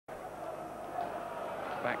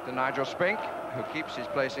Back to Nigel Spink, who keeps his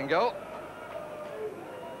place in goal.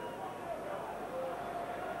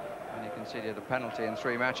 And he conceded a penalty in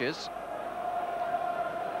 3 matches.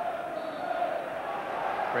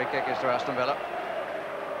 Free kick is to Aston Villa.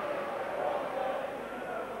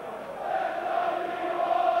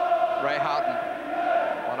 Ray Houghton,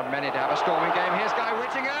 one of many to have a storming game. Here's Guy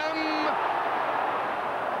Whittingham!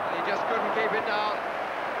 And he just couldn't keep it down.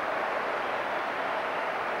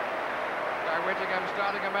 Guy Whittingham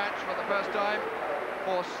starting a match for the first time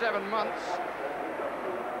for 7 months.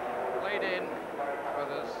 Played in, but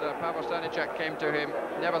as Pavel Srnicek came to him,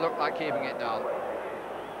 never looked like keeping it down.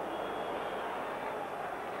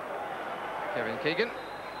 Kevin Keegan,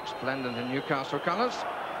 splendid in Newcastle colours.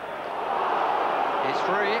 He's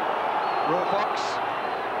free. Raw Fox.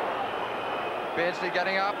 Beardsley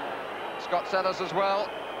getting up. Scott Sellars as well.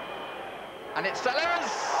 And it's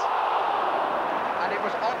Sellars! And it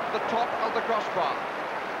was off the top of the crossbar.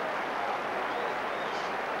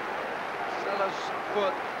 Sellars'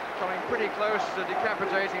 foot coming pretty close to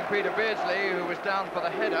decapitating Peter Beardsley, who was down for the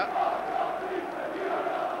header.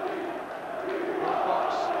 Raw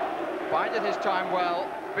Fox bided his time well.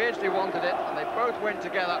 Beardsley wanted it, and they both went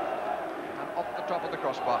together and off the top of the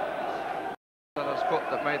crossbar. Sellars' foot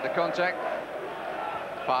that made the contact.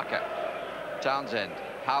 Parker, Townsend,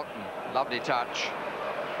 Houghton, lovely touch.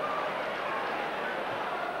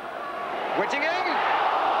 Whittingham!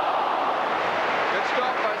 Good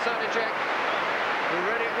stop by Srnicek, who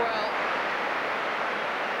read it well.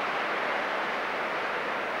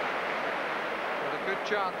 With a good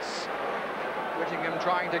chance. Whittingham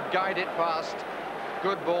trying to guide it past.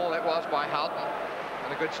 Good ball it was by Houghton,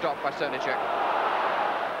 and a good stop by Srnicek.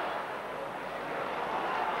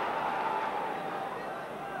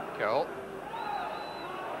 Cole.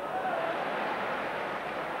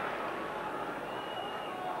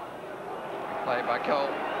 Play by Cole.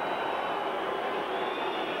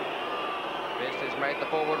 Beardsley's made the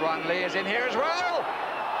forward run. Lee is in here as well.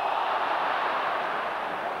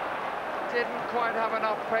 Didn't quite have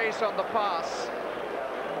enough pace on the pass.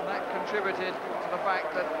 And that contributed to the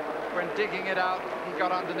fact that when digging it out, he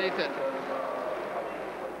got underneath it.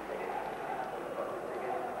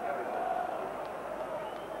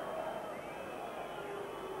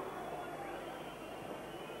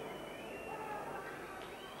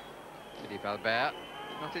 Albert,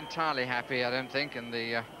 not entirely happy, I don't think, in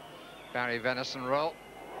the Barry Venison role.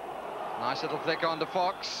 Nice little flick on to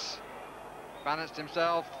Fox. Balanced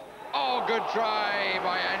himself. Oh, good try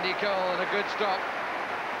by Andy Cole and a good stop.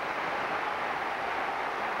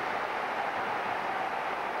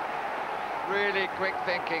 Really quick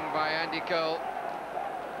thinking by Andy Cole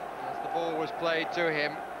as the ball was played to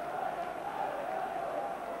him.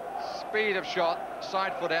 Speed of shot,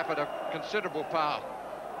 side foot effort of considerable power.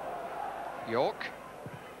 York.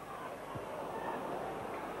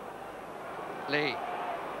 Lee.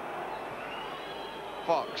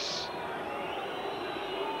 Fox.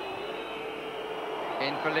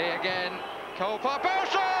 In for Lee again. Cole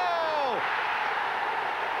Parposo!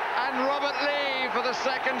 And Robert Lee for the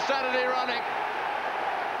second Saturday running.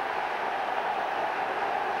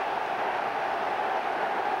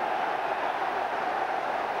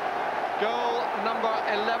 Goal number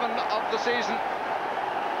 11 of the season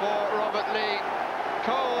for Robert Lee.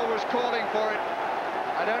 Cole was calling for it.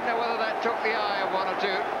 I don't know whether that took the eye of one or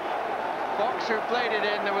two. Fox, who played it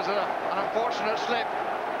in, there was an unfortunate slip,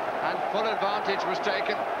 and full advantage was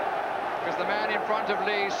taken because the man in front of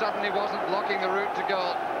Lee suddenly wasn't blocking the route to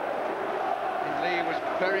goal. And Lee was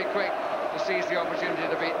very quick to seize the opportunity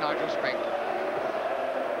to beat Nigel Spink.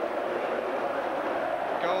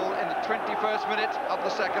 Goal in the 21st minute of the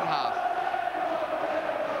second half.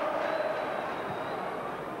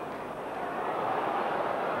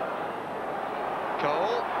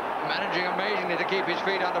 Cole managing amazingly to keep his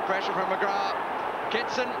feet under pressure from McGrath.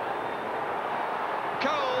 Kitson.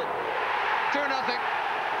 Cole. 2-0.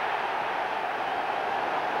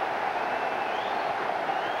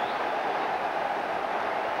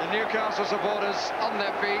 The Newcastle supporters on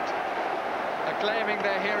their feet, acclaiming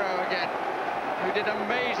their hero again, who did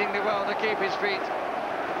amazingly well to keep his feet.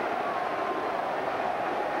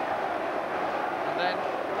 And then,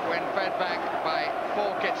 when fed back by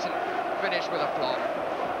Paul Kitson, finished with a flop.